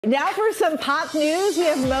Now for some pop news, we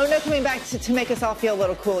have Mona coming back to make us all feel a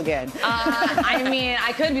little cool again. I mean,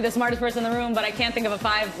 I could be the smartest person in the room, but I can't think of a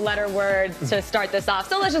 5-letter word to start this off.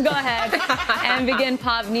 So let's just go ahead and begin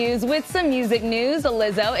pop news with some music news.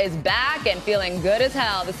 Lizzo is back and feeling good as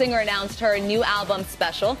hell. The singer announced her new album,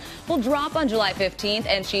 Special, will drop on July 15th,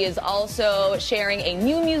 and she is also sharing a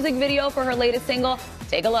new music video for her latest single.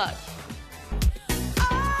 Take a look.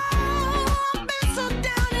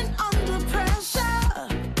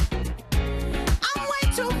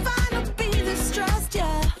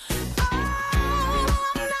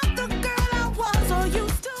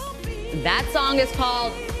 That song is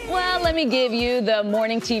called, well, let me give you the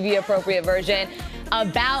morning TV appropriate version.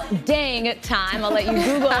 About dang time. I'll let you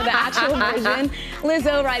Google the actual version.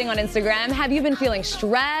 Lizzo writing on Instagram, have you been feeling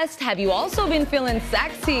stressed? Have you also been feeling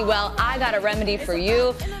sexy? Well, I got a remedy for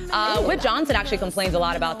you. Whit Johnson actually complains a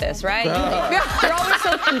lot about this, right? You're always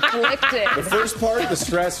so conflicted. The first part, the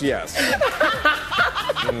stress, yes.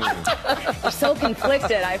 You're so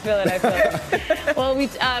conflicted. I feel it. Well, we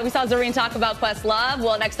saw Zoreen talk about Questlove.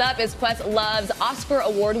 Well, next up is Questlove's Oscar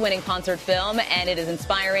award-winning concert film, and it is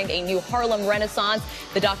inspiring a new Harlem renaissance.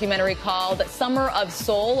 The documentary called Summer of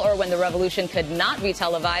Soul, or When the Revolution Could Not Be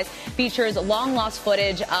Televised, features long-lost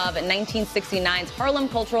footage of 1969's Harlem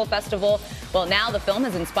Cultural Festival. Well, now the film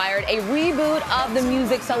has inspired a reboot of the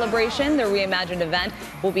music celebration. The reimagined event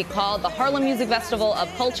will be called the Harlem Music Festival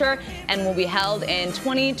of Culture and will be held in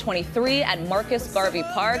 2023 at Marcus Garvey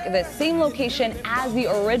Park, the same location as the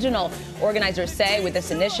original. Organizers say with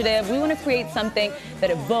this initiative, we want to create something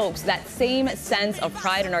that evokes that same sense of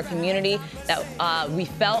pride in our community that we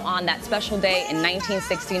felt on that special day in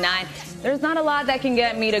 1969. There's not a lot that can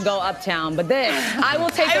get me to go uptown, but this, I will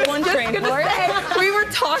take the one train for it. We were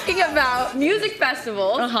talking about music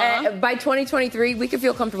festivals. By 2023, we could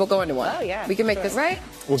feel comfortable going to one. Oh, yeah. We can make this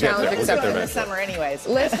We'll challenge get there. acceptable. In the summer anyways.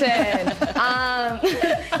 Listen,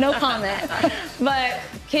 no comment. But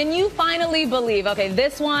can you finally believe, okay,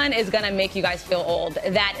 this one is going to make you guys feel old,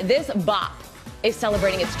 that this bop is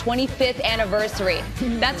celebrating its 25th anniversary.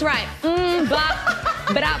 That's right. Bop,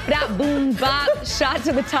 ba-da, boom, bop, shot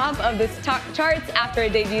to the top of the charts after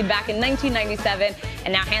it debuted back in 1997.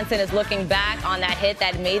 And now Hanson is looking back on that hit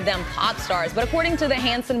that made them pop stars. But according to the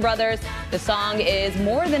Hanson brothers, the song is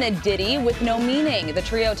more than a ditty with no meaning. The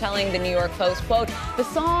trio telling the New York Post, quote, the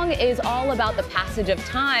song is all about the passage of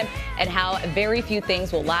time and how very few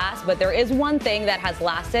things will last. But there is one thing that has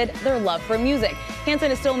lasted, their love for music.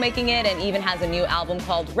 Hanson is still making it and even has a new album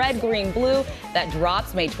called Red, Green, Blue that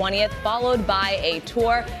drops May 20th, followed by a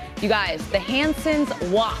tour. You guys, the Hansons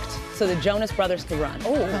walked so the Jonas Brothers could run.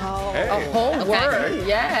 Oh, hey. A whole word,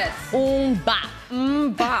 yes. Bop.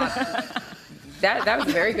 Bop. That was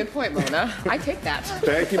a very good point, Mona. I take that.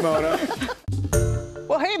 Thank you, Mona.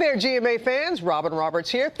 Well, hey there, GMA fans. Robin Roberts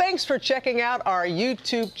here. Thanks for checking out our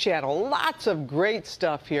YouTube channel. Lots of great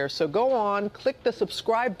stuff here. So go on, click the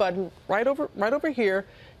subscribe button right over here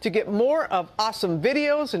to get more of awesome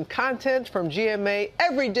videos and content from GMA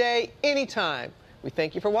every day, anytime. We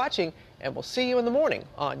thank you for watching, and we'll see you in the morning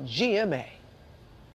on GMA.